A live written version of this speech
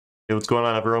Hey, what's going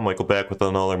on everyone? Michael back with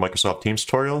another Microsoft Teams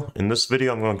tutorial. In this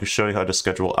video, I'm going to show you how to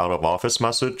schedule out of office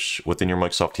message within your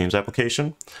Microsoft Teams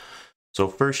application. So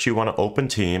first you want to open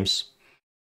Teams,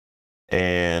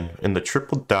 and in the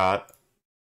triple dot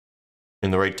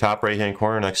in the top right hand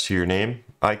corner next to your name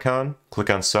icon, click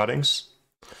on Settings.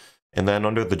 And then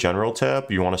under the General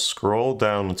tab, you want to scroll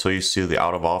down until you see the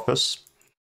out of office.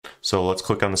 So let's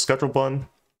click on the Schedule button.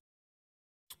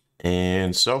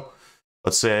 And so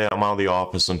let's say I'm out of the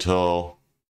office until,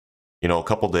 a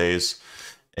couple days,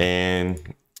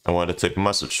 and I want to take a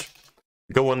message.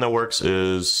 The good one that works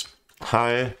is,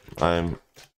 hi, I'm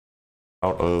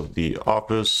out of the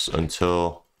office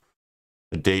until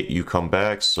the date you come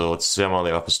back. So let's say I'm out of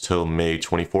the office till May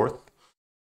 24th.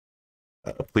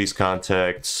 Please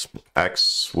contact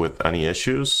X with any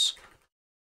issues.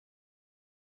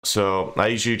 So I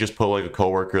usually just put like a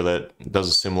coworker that does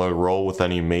a similar role with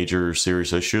any major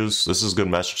serious issues. This is a good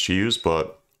message to use,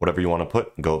 but whatever you want to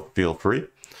put, feel free.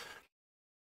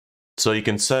 So you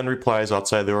can send replies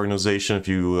outside the organization if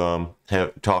you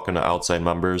have talking to outside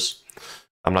members.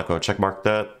 I'm not going to check mark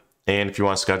that. And if you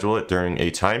want to schedule it during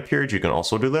a time period, you can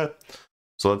also do that.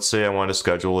 So let's say I want to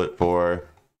schedule it for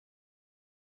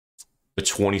the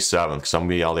 27th, because I'm going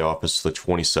to be out of the office the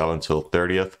 27th till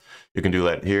 30th. You can do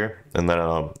that here, and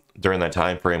then during that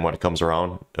time frame, when it comes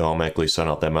around, it'll automatically send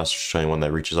out that message to anyone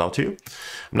that reaches out to you.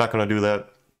 I'm not going to do that. I'm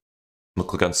going to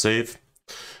click on Save.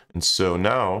 And so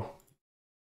now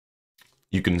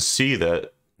you can see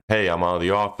that, hey, I'm out of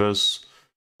the office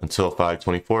until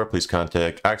 5/24. Please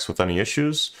contact X with any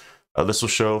issues. This will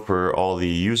show for all the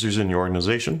users in your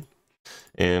organization.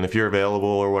 And if you're available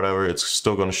or whatever, it's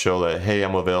still going to show that, hey,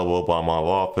 I'm available, but I'm out of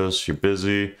office. You're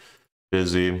busy.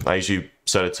 I usually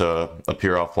set it to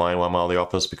appear offline while I'm out of the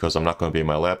office because I'm not going to be in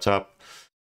my laptop.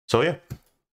 So yeah,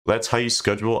 that's how you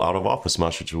schedule out of office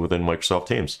message within Microsoft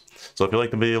Teams. So if you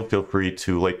like the video, feel free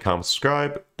to like, comment,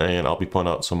 subscribe, and I'll be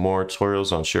putting out some more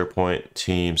tutorials on SharePoint,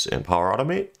 Teams, and Power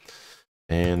Automate.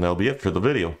 And that'll be it for the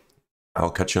video.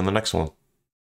 I'll catch you in the next one.